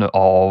carrying on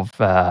of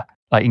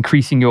like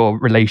increasing your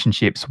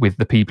relationships with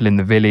the people in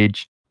the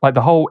village. Like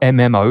the whole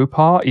MMO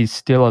part is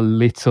still a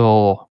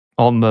little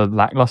on the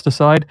lackluster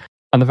side,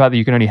 and the fact that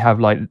you can only have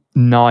like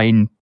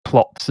 9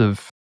 plots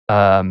of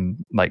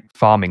like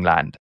farming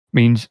land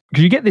means,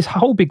 because you get this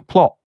whole big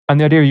plot, and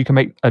the idea is you can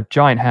make a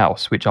giant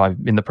house, which I'm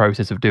in the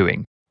process of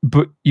doing,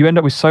 but you end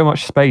up with so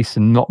much space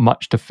and not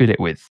much to fill it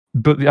with.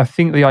 But I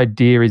think the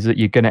idea is that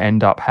you're going to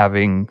end up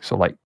having sort of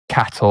like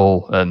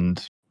cattle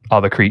and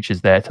other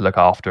creatures there to look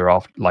after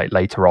like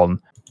later on.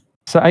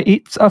 So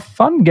it's a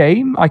fun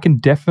game. I'm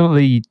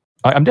definitely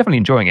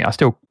enjoying it. I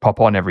still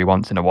pop on every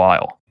once in a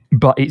while,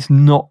 but it's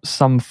not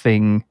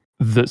something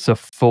that's a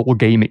full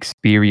game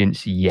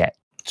experience yet.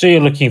 So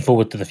you're looking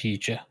forward to the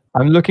future?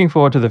 I'm looking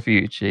forward to the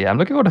future. Yeah. I'm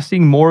looking forward to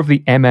seeing more of the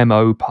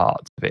MMO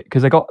parts of it,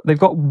 because they've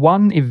got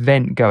one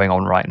event going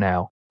on right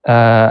now.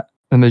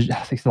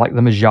 It's like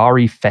the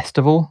Majari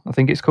Festival, I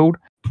think it's called,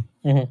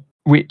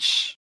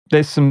 which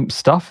there's some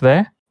stuff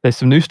there. There's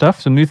some new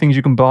stuff, some new things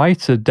you can buy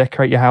to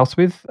decorate your house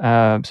with,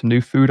 some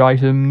new food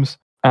items,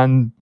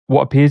 and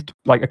what appears to,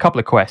 like a couple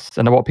of quests,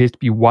 and what appears to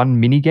be one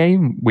mini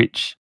game,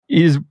 which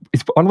is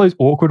one of those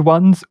awkward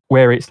ones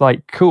where it's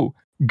like, cool,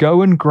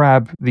 go and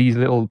grab these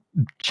little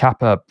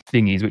chapper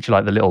thingies, which are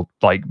like the little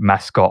like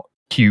mascot,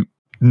 cute,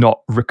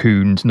 not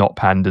raccoons, not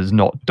pandas,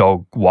 not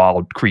dog,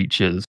 wild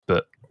creatures,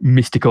 but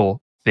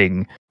mystical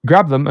thing.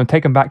 Grab them and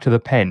take them back to the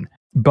pen.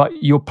 But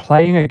you're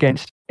playing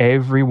against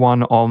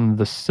everyone on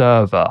the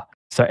server.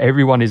 So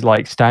everyone is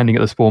like standing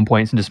at the spawn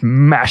points and just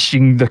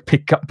mashing the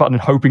pickup button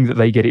and hoping that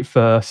they get it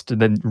first and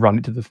then run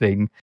it to the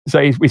thing. So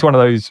it's one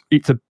of those,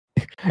 it's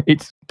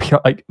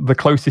like the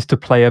closest to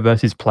player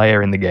versus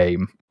player in the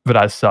game. But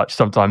as such,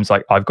 sometimes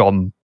like I've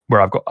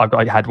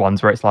had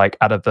ones where it's like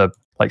out of the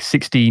like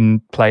 16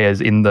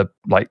 players in the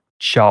like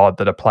shard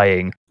that are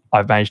playing,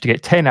 I've managed to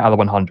get 10 out of the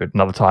 100.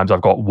 And other times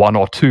I've got 1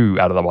 or 2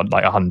 out of the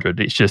 100.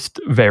 It's just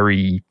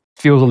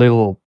feels a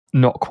little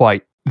not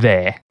quite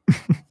there.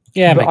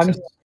 Yeah, makes sense.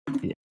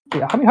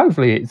 Yeah, I mean,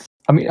 hopefully it's.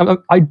 I mean,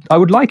 I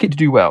would like it to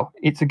do well.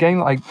 It's a game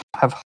that I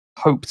have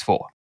hopes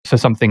for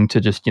something to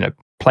just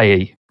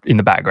play in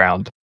the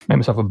background, make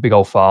myself a big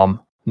old farm,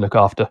 and look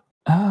after.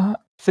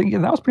 So yeah,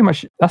 that was pretty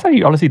much. That's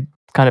actually honestly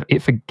kind of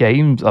it for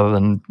games, other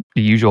than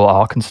the usual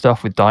Ark and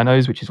stuff with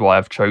dinos, which is why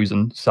I've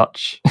chosen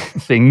such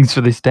things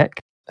for this deck.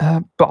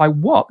 But I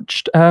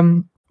watched.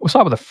 We'll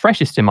start with the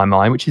freshest in my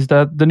mind, which is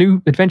the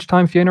new Adventure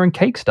Time Fiona and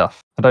Cake stuff.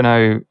 I don't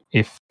know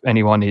if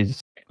anyone is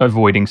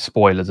avoiding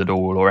spoilers at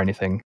all or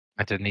anything.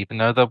 I didn't even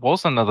know there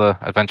was another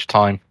Adventure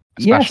Time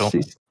special.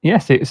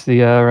 Yes, it's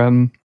the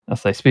I'll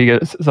say, speaking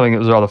of something that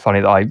was rather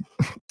funny that I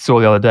saw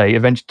the other day.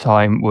 Adventure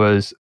Time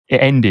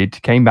ended,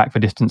 came back for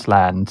Distant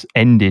Lands,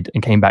 ended,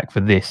 and came back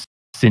for this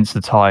since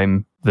the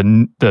time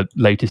the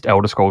latest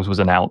Elder Scrolls was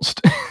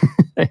announced.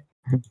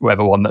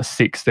 Whatever one that's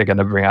 6 they're going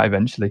to bring out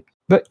eventually.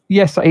 But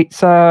yes,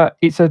 they're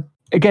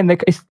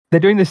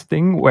doing this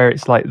thing where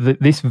it's like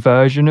this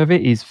version of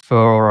it is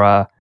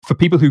for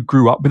people who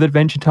grew up with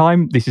Adventure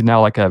Time. This is now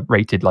like a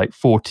rated like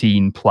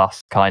 14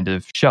 plus kind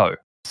of show.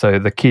 So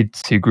the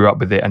kids who grew up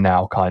with it are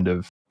now kind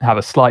of have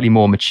a slightly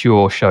more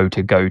mature show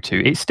to go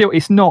to. It's still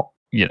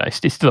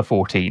a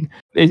 14.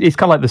 It's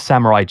kind of like the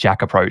Samurai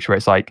Jack approach, where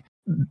it's like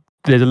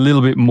there's a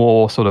little bit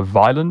more sort of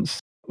violence.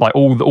 Like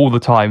all the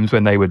times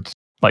when they would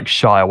like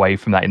shy away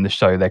from that in the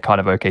show, they're kind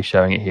of okay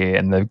showing it here,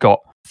 and they've got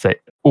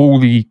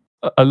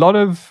a lot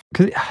of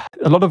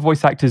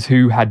voice actors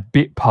who had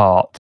bit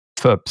parts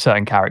for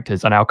certain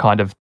characters are now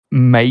kind of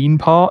main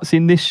parts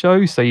in this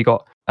show. So you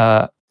got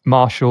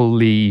Marshall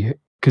Lee,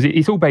 because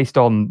it's all based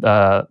on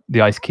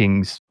the Ice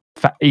King's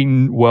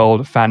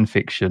in-world fan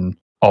fiction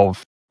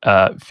of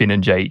Finn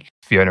and Jake,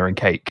 Fiona and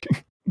Cake.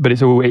 But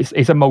it's a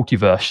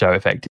multiverse show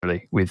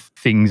effectively with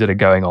things that are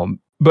going on.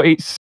 But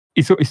it's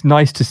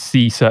nice to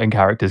see certain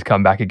characters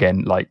come back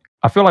again. Like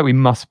I feel like we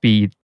must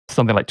be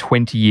something like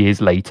 20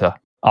 years later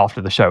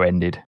after the show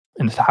ended,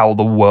 and how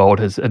the world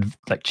has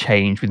like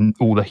changed with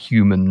all the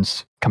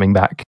humans coming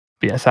back.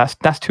 But yes,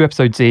 that's 2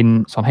 episodes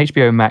in. It's on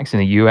HBO Max in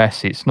the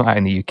US. It's not out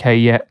in the UK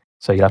yet,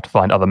 so you'll have to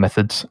find other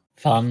methods.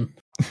 Fun.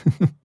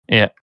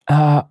 Yeah.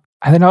 And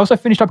then I also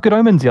finished up Good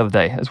Omens the other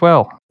day as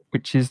well,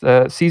 which is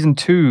season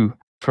 2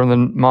 from the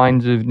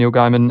minds of Neil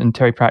Gaiman and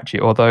Terry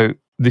Pratchett, although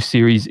this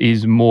series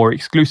is more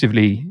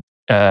exclusively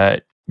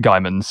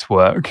Gaiman's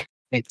work.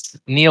 It's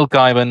Neil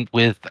Gaiman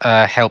with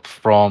help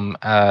from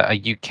a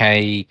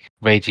UK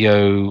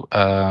radio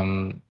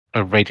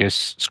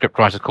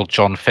scriptwriter called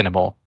John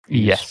Finnemore.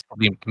 Yes,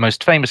 probably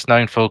most famous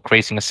known for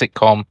creating a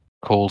sitcom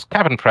called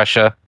Cabin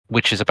Pressure,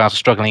 which is about a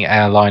struggling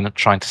airline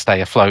trying to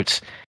stay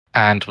afloat,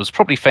 and was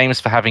probably famous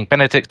for having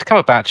Benedict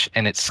Cumberbatch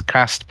in its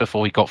cast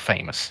before he got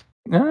famous.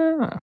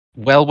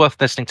 Well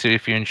worth listening to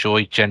if you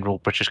enjoy general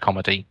British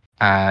comedy.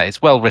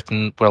 It's well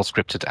written, well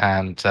scripted,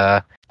 and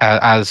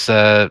as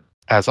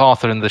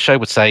Arthur in the show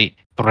would say,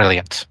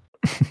 brilliant.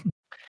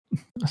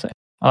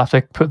 I'll have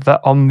to put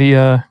that on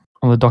the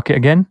docket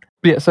again.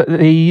 But yeah, so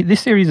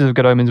this series of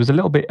Good Omens was a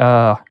little bit.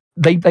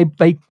 They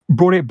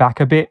brought it back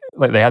a bit.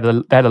 Like they had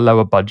a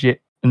lower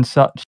budget and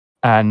such,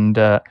 and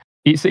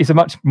it's a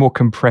much more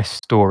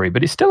compressed story.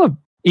 But it's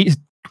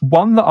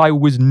one that I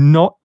was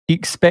not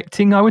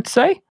expecting. I would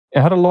say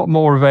it had a lot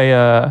more of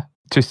a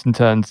twists and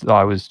turns that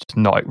I was just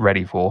not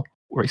ready for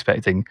or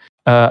expecting.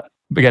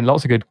 Again,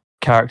 lots of good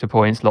character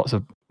points, lots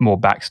of more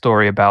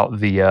backstory about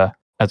the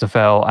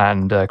Azrael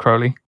and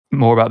Crowley,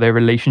 more about their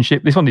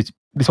relationship. This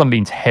one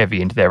leans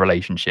heavy into their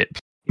relationship.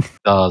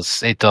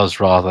 It does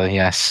rather,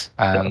 yes.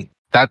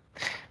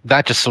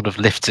 That just sort of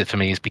lifts it for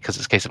me, is because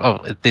it's a case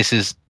of this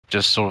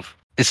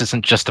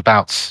isn't just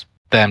about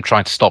them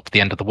trying to stop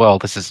the end of the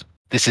world. This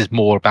is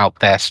more about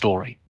their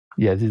story.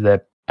 Yeah, this is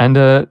their and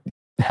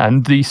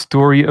the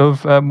story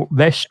of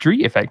their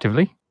street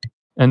effectively,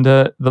 and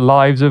the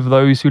lives of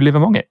those who live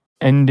among it.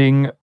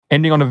 Ending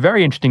on a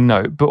very interesting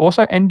note, but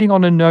also ending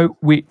on a note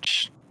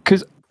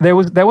because there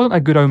wasn't a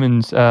Good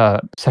Omens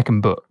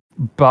second book,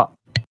 but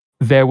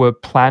there were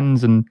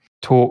plans and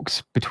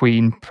talks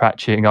between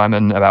Pratchett and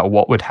Gaiman about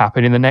what would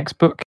happen in the next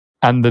book,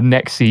 and the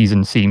next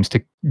season seems to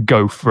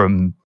go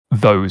from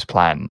those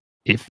plans,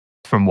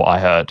 from what I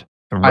heard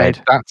and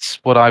read. That's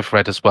what I've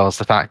read as well, as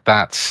the fact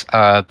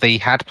that they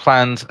had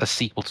planned a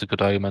sequel to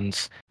Good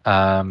Omens,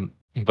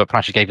 but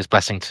Pratchett gave his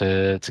blessing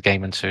to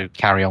Gaiman to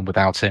carry on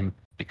without him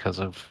because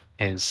of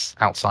his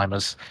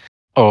Alzheimer's,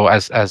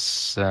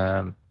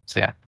 so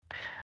yeah.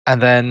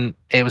 And then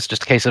it was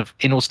just a case of,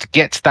 in order to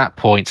get to that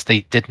point,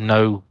 they didn't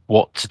know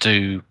what to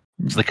do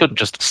So they couldn't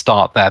just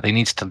start there. They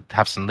needed to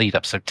have some lead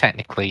up. So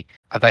technically,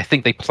 I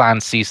think they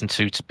planned season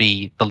 2 to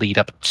be the lead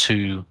up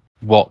to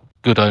what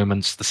Good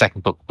Omens, the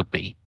second book, would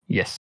be.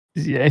 Yes.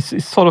 Yeah,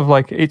 it's sort of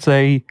like,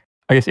 I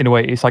guess in a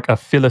way, it's like a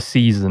filler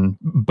season,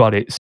 but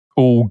it's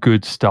all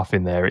good stuff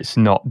in there. It's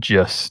not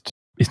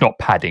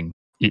padding.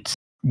 It's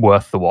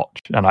worth the watch.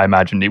 And I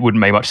imagine it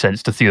wouldn't make much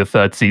sense to see the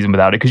third season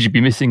without it, because you'd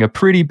be missing a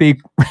pretty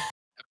big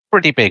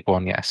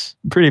one, yes.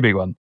 Pretty big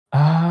one.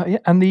 Yeah,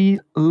 and the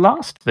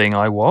last thing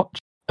I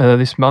watched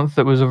this month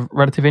that was of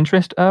relative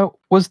interest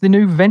was the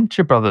new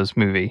Venture Brothers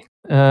movie.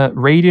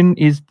 Raiden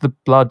is the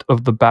blood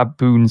of the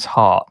baboon's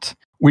heart,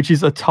 which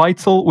is a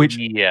title which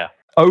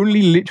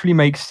only literally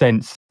makes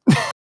sense.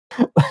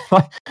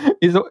 I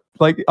don't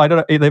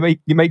know. It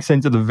makes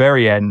sense at the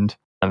very end,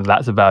 and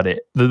that's about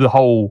it. The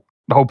whole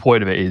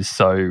point of it is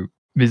so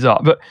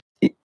bizarre. But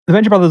The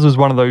Venture Brothers was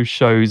one of those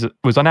shows that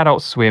was on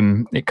Adult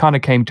Swim. It kind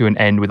of came to an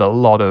end with a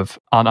lot of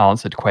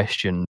unanswered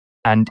questions,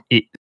 and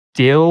it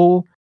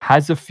still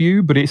has a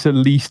few, but it's at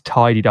least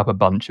tidied up a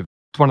bunch of.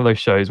 It's one of those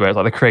shows where it's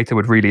like the creator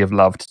would really have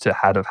loved to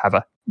have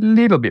a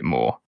little bit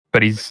more,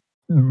 but he's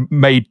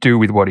made do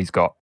with what he's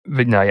got.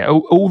 But no, yeah,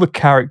 all the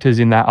characters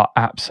in that are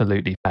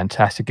absolutely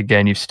fantastic.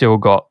 Again, you've still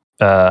got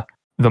the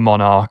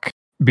Monarch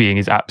being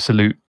his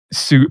absolute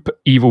super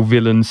evil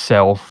villain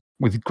self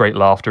with great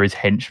laughter, his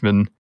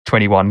henchman,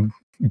 21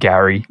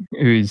 Gary,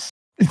 who's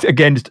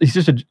again he's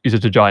just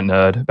a giant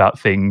nerd about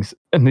things.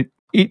 And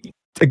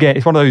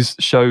it's one of those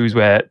shows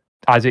where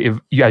as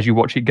you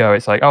watch it go,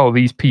 it's like, oh,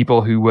 these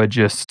people who were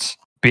just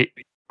bit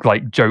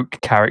like joke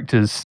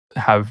characters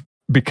have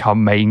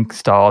become main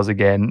stars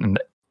again, and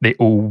they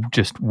all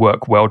just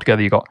work well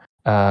together. You got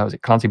was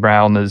it Clancy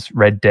Brown as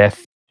Red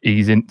Death?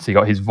 He's in, so you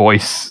got his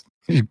voice,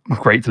 which is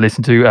great to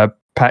listen to.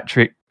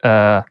 Patrick,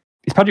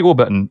 it's Patrick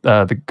Warburton,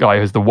 the guy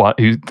who's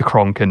the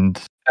Kronk,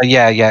 and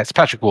it's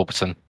Patrick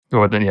Warburton.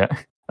 Warburton, yeah,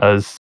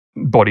 as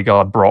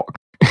bodyguard Brock,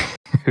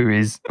 who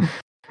is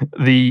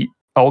the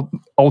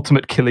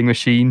ultimate killing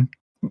machine.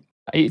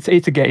 It's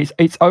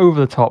over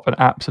the top and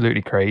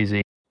absolutely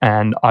crazy.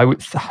 And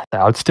I'd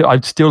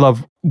still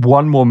love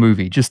one more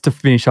movie just to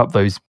finish up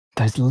those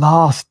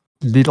last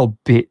little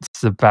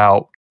bits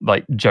about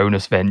like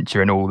Jonas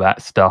Venture and all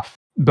that stuff.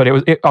 But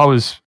I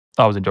was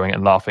enjoying it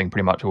and laughing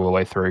pretty much all the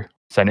way through.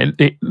 So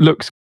it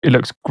looks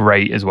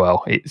great as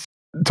well. It's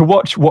to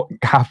watch what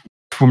happened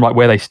from like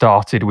where they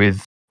started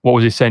with what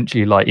was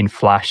essentially like in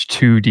Flash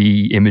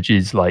 2D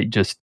images, like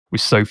just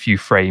with so few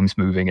frames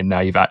moving, and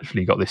now you've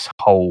actually got this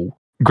whole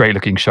great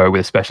looking show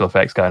with special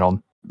effects going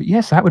on. But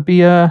yes, that would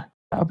be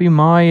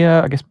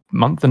my I guess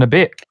month and a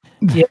bit.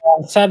 Yeah,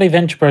 sadly,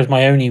 Venture Bros,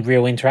 my only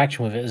real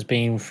interaction with it has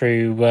been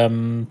through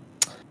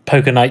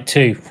Poker Night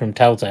 2 from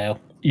Telltale.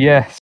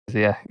 Yes,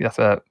 yeah, that's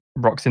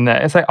Brock's in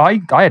there. It's like I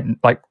had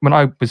like when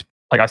I was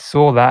like I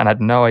saw that and I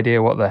had no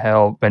idea what the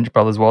hell Venture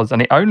Brothers was,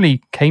 and it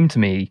only came to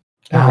me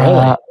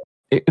a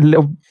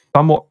little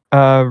somewhat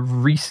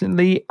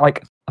recently.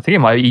 Like I think it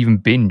might have even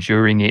been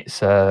during its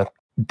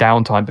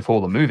downtime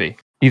before the movie.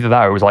 Either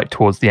that or it was like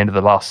towards the end of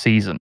the last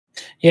season.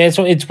 Yeah,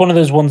 so it's one of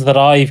those ones that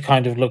I've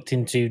kind of looked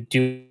into.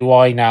 Do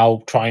I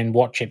now try and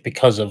watch it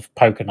because of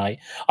Poker Night?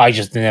 I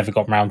just never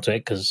got around to it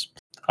because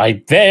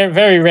I very,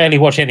 very rarely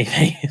watch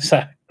anything.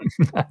 So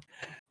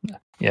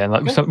yeah,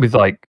 like with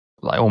like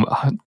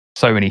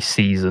so many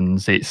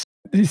seasons, it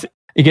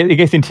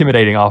gets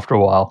intimidating after a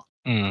while.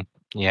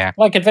 Yeah,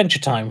 like Adventure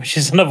Time, which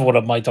is another one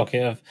of my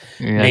docket of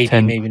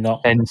maybe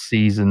not 10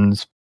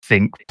 seasons,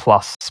 think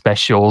plus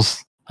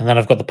specials. And then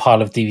I've got the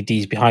pile of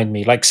DVDs behind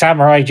me, like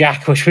Samurai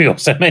Jack, which we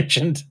also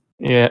mentioned.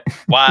 Yeah.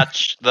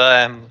 Watch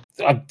them.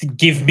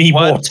 Give me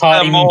more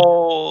time.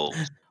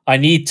 I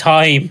need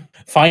time.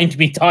 Find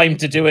me time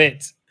to do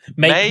it.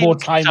 Make more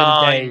time in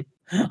the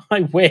day.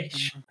 I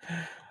wish.